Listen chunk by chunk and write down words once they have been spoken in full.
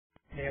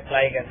MMC में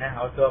apply करना है,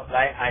 how to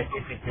apply IP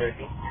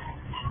security.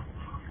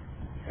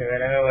 तो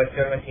पहले मैं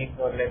वर्चुअल मशीन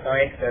खोल लेता हूँ,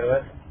 एक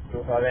सर्वर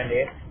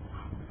 2008।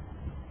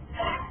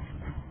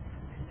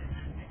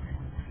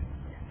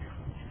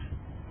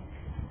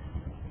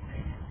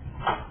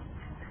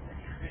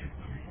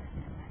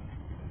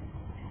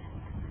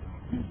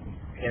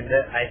 के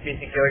अंदर आईपी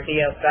सिक्योरिटी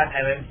है उसका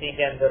एमएमसी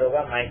के अंदर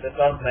होगा,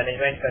 माइक्रोसॉफ्ट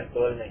मैनेजमेंट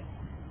कंट्रोल में।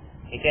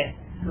 ठीक है,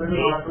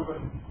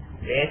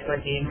 बेस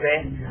मशीन पे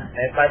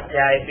मेरे पास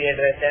क्या आईपी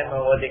एड्रेस है मैं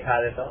वो दिखा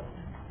देता हूँ।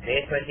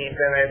 बेस मशीन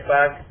पे मेरे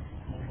पास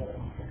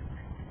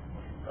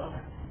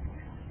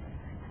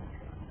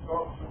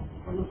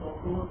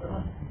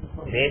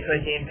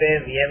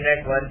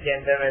VMnet 1 के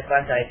अंदर मेरे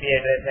पास आईपी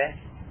एड्रेस है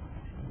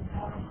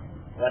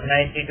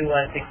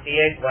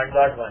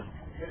 192.168.1.1।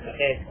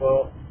 ठीक है, इसको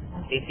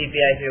TCP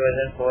IP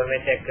वर्जन 4 में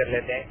चेक कर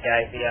लेते हैं क्या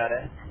आईपी आ रहा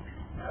है।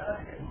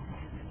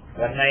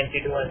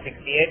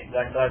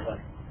 192.168.1.1।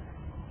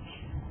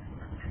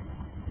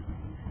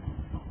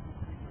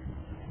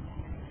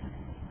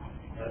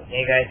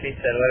 एक आईपी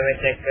सर्वर में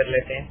चेक कर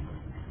लेते हैं,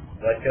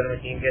 वर्चुअल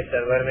मशीन के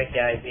सर्वर में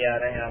क्या आईपी आ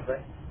रहा है। यहाँ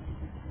पर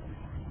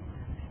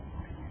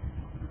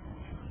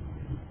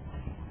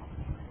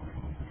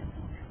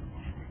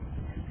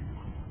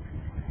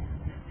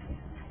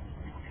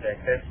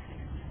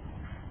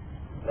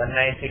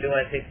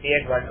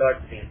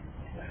 192.168.1.3।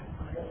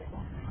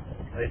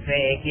 इसमें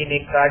एक ही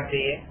निक कार्ड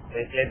चाहिए, तो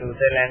इसलिए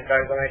दूसरे लैंड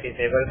कार्ड को मैं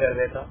डिसेबल कर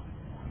देता हूँ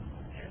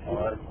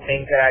और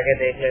सिंक करा के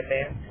देख लेते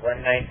हैं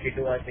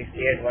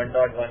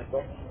 192.168.1.1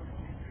 को।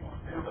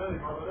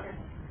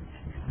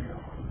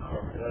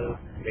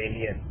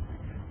 फेलियर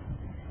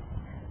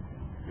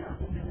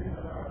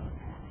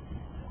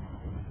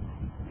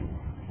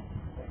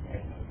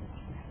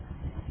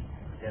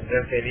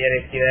जनरल फेलियर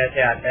इसकी वजह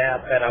से आता है।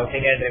 आपका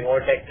राउटिंग एंड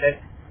रिमोट एक्सेस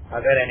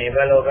अगर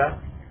एनेबल होगा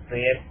तो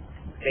ये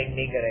पिंग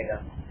नहीं करेगा,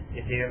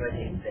 किसी भी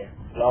मशीन से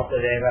ब्लॉक हो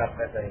जाएगा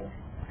आपका server.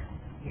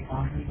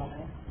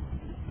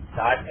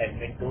 Start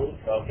admin tool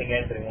routing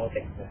and remote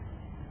access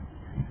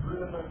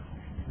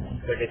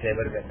को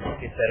डिसेबल करना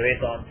है,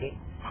 सर्विस ऑन की,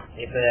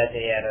 इस वजह से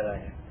ये एरर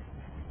आया।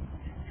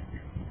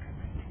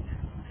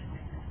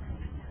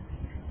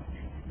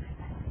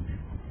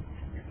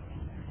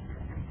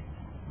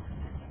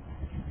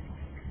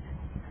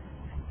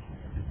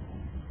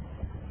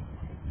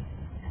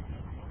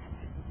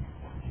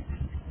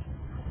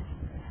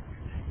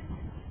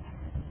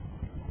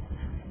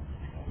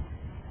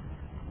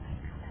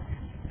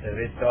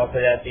 सर्विस स्टॉप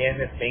हो जाती है,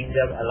 फिर पिंग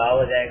जब अलाउ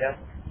हो जाएगा,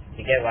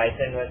 ठीक है, वाइस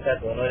एंड वर्सा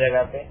दोनों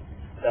जगह पे,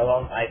 तब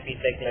हम आईपी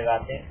चेक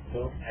लगाते हैं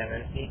through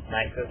MMC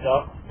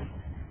Microsoft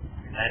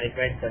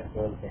management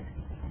control पे।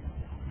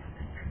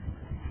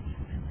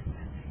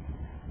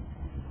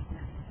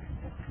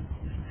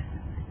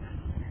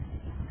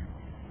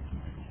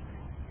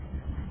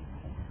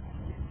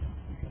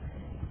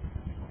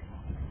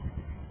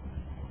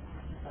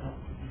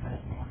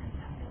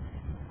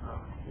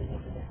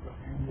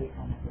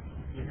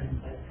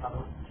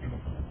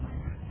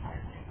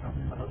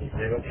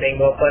 देखो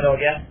पिंग ओपन हो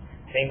गया।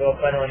 पिंग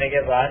ओपन होने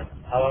के बाद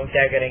अब हम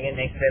क्या करेंगे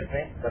नेक्स्ट स्टेप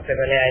में, सबसे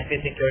पहले आईपी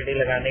सिक्योरिटी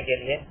लगाने के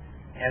लिए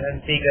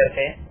एमएमसी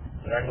करते हैं,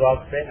 रन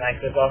बॉक्स पे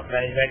Microsoft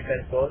management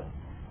control,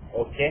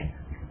 okay,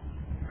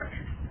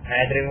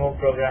 add remove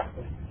programme,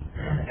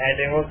 add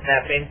remove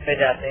snapping पे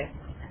जाते हैं।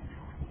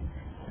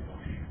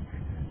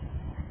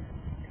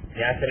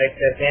 यहाँ सेलेक्ट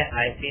करते हैं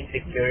आईपी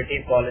सिक्योरिटी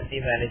पॉलिसी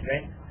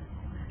मैनेजमेंट,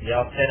 ये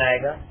ऑप्शन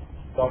आएगा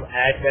तो हम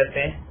ऐड करते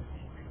हैं,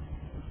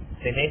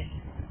 फिनिश।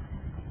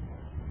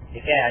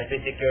 ठीक है, IP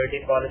security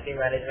policy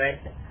management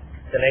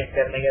select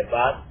करने के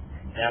बाद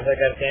यहाँ पे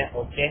करते हैं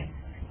ओके,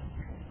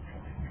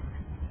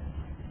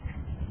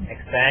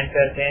 एक्सपैंड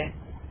करते हैं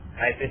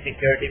आईपी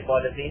सिक्योरिटी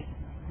पॉलिसी,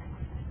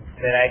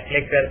 फिर राइट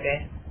क्लिक करते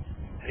हैं,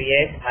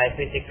 क्रिएट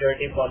आईपी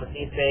सिक्योरिटी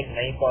पॉलिसी से एक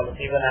नई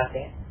पॉलिसी बनाते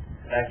हैं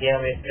ताकि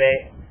हम इस पे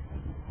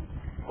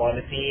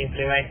पॉलिसी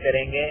इम्प्लीमेंट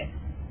करेंगे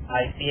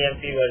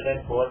ICMP वर्जन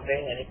 4 पे,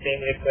 यानी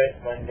पिंग रिक्वेस्ट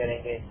बंद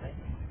करेंगे इसमें।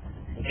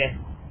 ठीक है,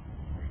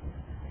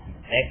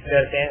 नेक्स्ट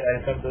करते हैं,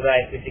 welcome to the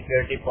IP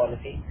security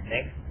policy.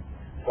 Next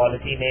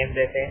policy name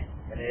देते हैं,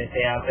 मैंने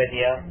जैसे यहाँ पे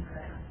दिया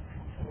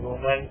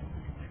वुमन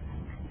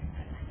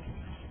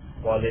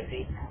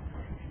पॉलिसी।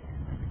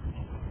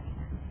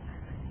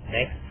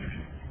 नेक्स्ट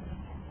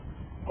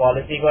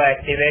पॉलिसी को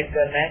एक्टिवेट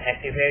करना है,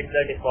 activate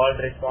the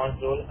default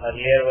response rule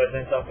earlier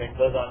version of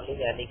Windows only,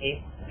 यानी कि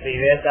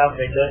previous of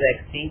Windows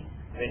XP,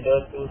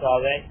 Windows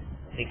 2000,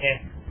 ठीक है,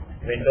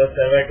 विंडोज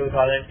सर्वर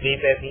 2003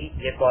 पे भी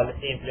ये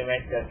पॉलिसी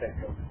इम्प्लीमेंट कर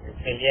सकते हो।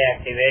 इसके लिए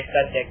एक्टिवेट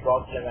का चेक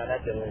बॉक्स लगाना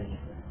जरूरी है।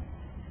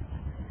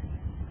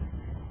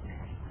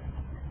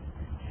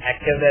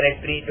 एक्टिव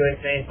डायरेक्टरी जो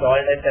इसमें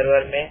इंस्टॉल्ड है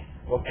सर्वर में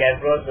वो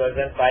कैब्रोस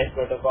वर्जन 5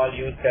 प्रोटोकॉल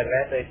यूज कर रहा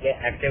है, तो इसलिए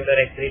एक्टिव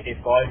डायरेक्टरी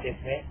डिफॉल्ट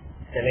इसमें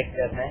सेलेक्ट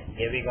करना है,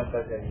 ये भी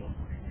कंपल्सरी है।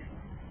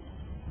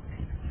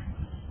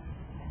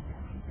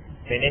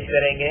 फिनिश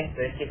करेंगे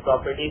तो इसकी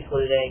प्रॉपर्टीज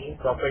खुल जाएगी।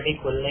 प्रॉपर्टी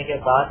खुलने के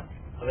बाद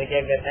हमें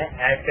क्या करना है,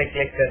 ऐड पे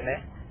क्लिक करना है।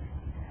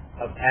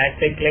 अब ऐड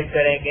पे क्लिक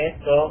करेंगे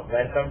तो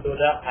welcome to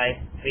the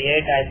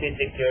create IP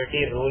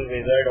security rule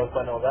wizard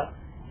open होगा।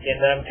 के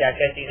अंदर हम क्या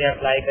क्या चीजें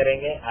अप्लाई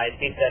करेंगे,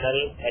 IP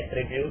channel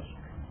attribute,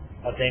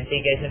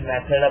 authentication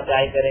method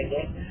apply करेंगे,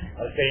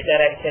 और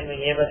फिल्टर एक्शन में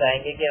ये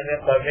बताएंगे कि हमें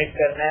परमिट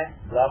करना है,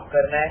 ब्लॉक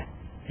करना है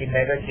कि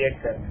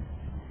नेगोशिएट करना है।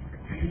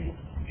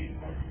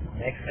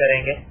 नेक्स्ट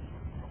करेंगे।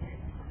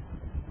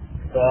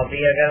 तो अभी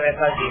अगर मेरे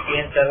पास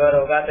VPN सर्वर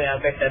होगा तो यहाँ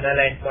पे टनल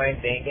एंड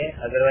पॉइंट देंगे,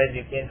 अदरवाइज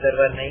VPN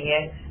सर्वर नहीं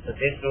है तो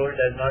this rule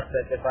does not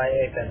specify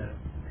a tunnel,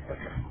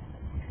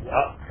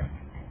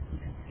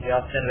 ये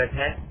ऑप्शन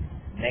रखना है।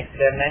 नेक्स्ट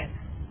करना है।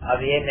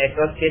 अब ये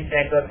नेटवर्क किस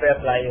नेटवर्क पे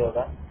अप्लाई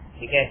होगा,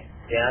 ठीक है,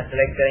 तो यहाँ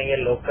सिलेक्ट करेंगे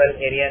local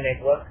area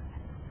network.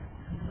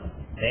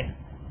 Next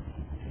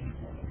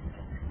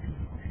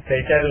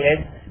filter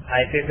list,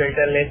 IP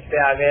filter list पे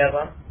आ गए अब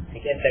हम,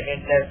 ठीक है।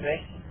 सेकंड स्टेप में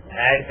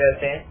ऐड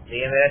करते हैं,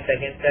 ये मेरा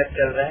सेकंड स्टेप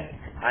चल रहा है।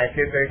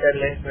 आईपी फिल्टर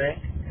लिस्ट में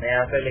मैं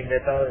यहाँ पे लिख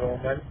देता हूँ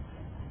रोमन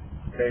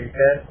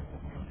फिल्टर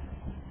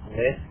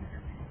लिस्ट,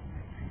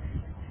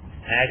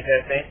 ऐड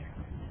करते हैं।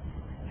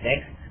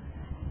 नेक्स्ट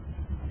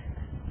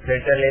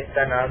फिल्टर लिस्ट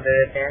का नाम दे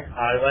देते हैं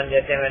R1,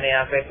 जैसे मैंने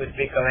यहाँ पे कुछ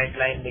भी कमेंट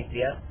लाइन लिख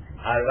दिया,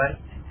 R1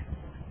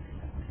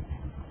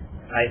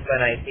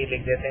 -IC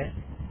लिख देते हैं।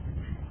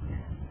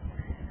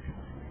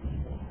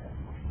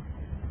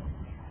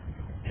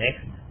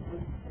 Next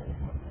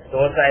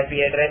source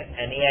IP address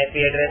any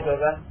IP address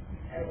होगा।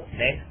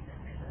 Next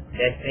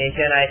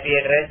destination IP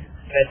address,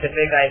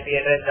 specific IP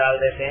address डाल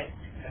देते हैं।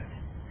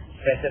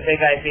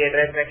 स्पेसिफिक आईपी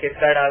एड्रेस में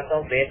किसका डालता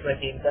हूँ, बेस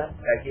मशीन का,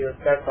 ताकि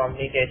उसका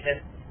कम्युनिकेशन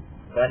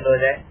बंद हो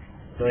जाए।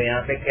 तो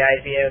यहाँ पे क्या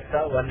आईपी है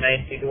उसका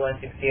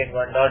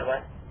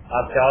 192.168.1.1।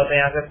 आप चाहो तो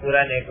यहाँ पे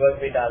पूरा नेटवर्क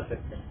भी डाल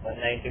सकते हैं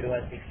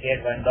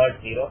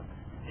 192.168.1.0।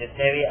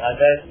 जितने भी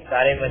अदर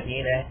सारे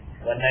मशीन है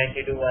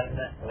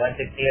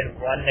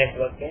 192.168.1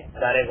 नेटवर्क के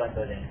सारे बंद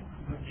हो जाएंगे।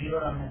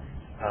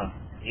 हाँ,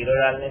 जीरो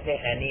डालने से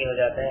एनी हो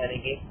जाता है, यानी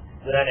कि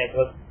पूरा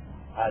नेटवर्क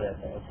आ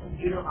जाता है।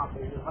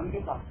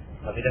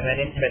 अभी तो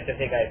मैंने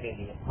स्पेसिफिक आईपी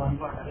दी है,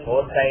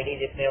 होस्ट आईडी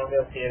जितने होंगे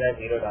उसकी जगह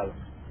जीरो डाल,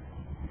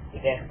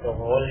 ठीक है, तो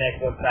होल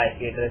नेटवर्क का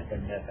आईपी एड्रेस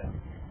बन जाता है।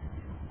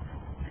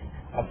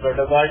 अब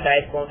प्रोटोकॉल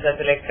टाइप कौन सा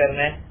सिलेक्ट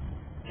करना है,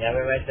 यहाँ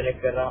पे मैं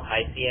सिलेक्ट कर रहा हूँ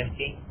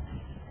ICMP।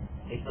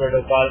 इस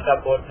प्रोटोकॉल का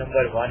पोर्ट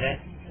नंबर 1 है।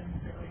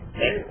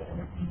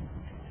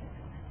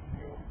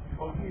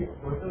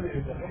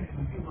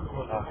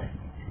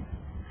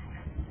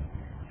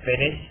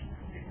 फिनिश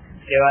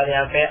के बाद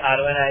यहाँ पे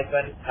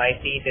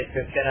R1-IT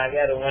डिस्क्रिप्शन आ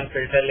गया, रोमन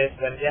फिल्टर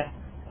लिस्ट बन गया।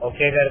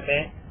 ओके करते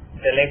हैं,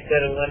 select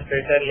Roman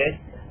filter list.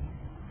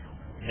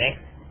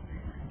 Next,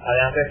 अब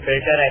यहाँ पे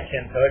फिल्टर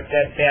एक्शन थर्ड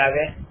स्टेप पे आ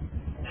गए,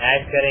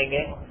 ऐड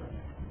करेंगे।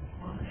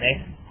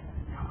 नेक्स्ट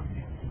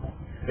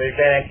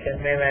फिल्टर एक्शन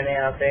में मैंने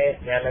यहाँ पे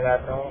क्या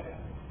लगाता हूँ,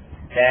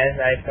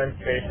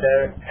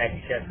 -फिल्टर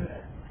एक्शन।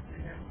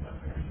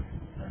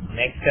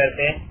 नेक्स्ट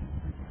करते हैं,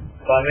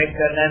 फॉर्मेट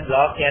करना है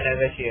ब्लॉक या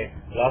नेगोशिएट,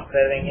 ब्लॉक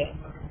कर देंगे,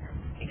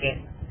 ठीक है।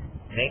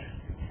 Next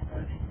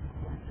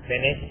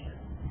finish,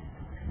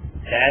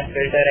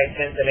 filter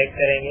action select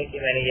करेंगे कि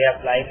मैंने ये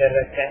अप्लाई कर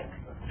रखा है।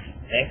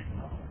 Next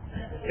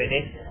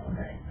finish,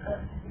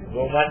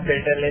 Roman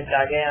filter list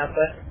आ गया, यहाँ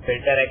पर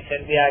फिल्टर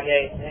एक्शन भी आ गया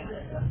इसमें।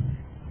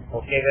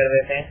 ओके कर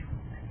देते हैं।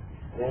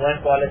 रोमन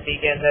पॉलिसी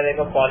के अंदर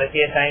देखो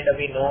पॉलिसी असाइंड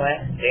अभी नो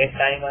है, डेट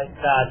टाइम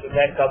इसका आ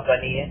चुका है कब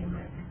बनी है।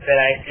 फिर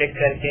राइट क्लिक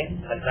करके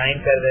असाइन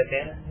कर देते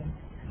हैं।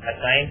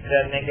 असाइन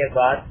करने के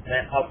बाद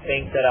मैं अब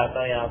पिंग कराता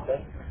हूँ यहाँ पर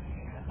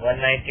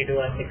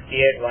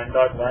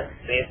 192.168.1.1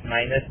 स्पेस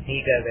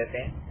 -C कर देते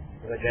हैं,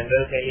 तो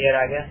जनरल फेलियर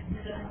आ गया,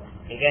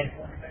 ठीक है।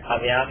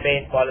 अब यहाँ पे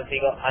इस पॉलिसी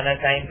को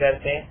अनअसाइन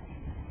करते हैं,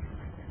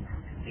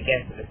 ठीक है,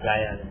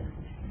 रिप्लाई आ जाए,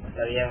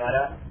 मतलब ये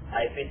हमारा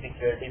आईपी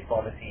सिक्योरिटी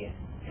पॉलिसी है।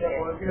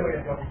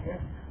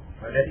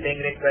 मैंने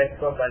पिंग रिक्वेस्ट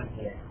को बंद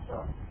किया है,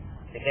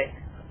 ठीक है,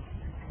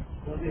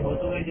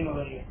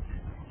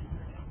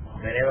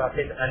 मैंने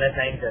वापस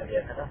अनअसाइन कर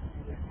दिया था ना।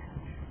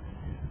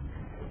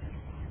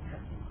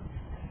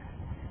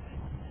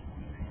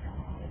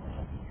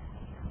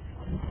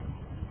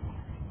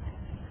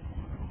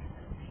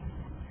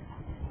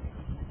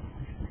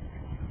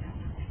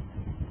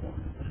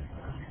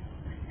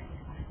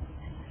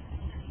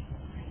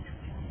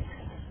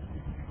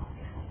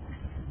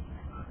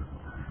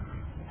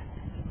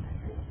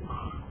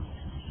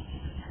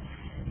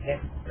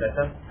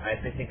 प्रथम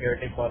आईपी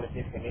सिक्योरिटी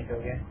पॉलिसी फिनिश हो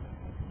गया।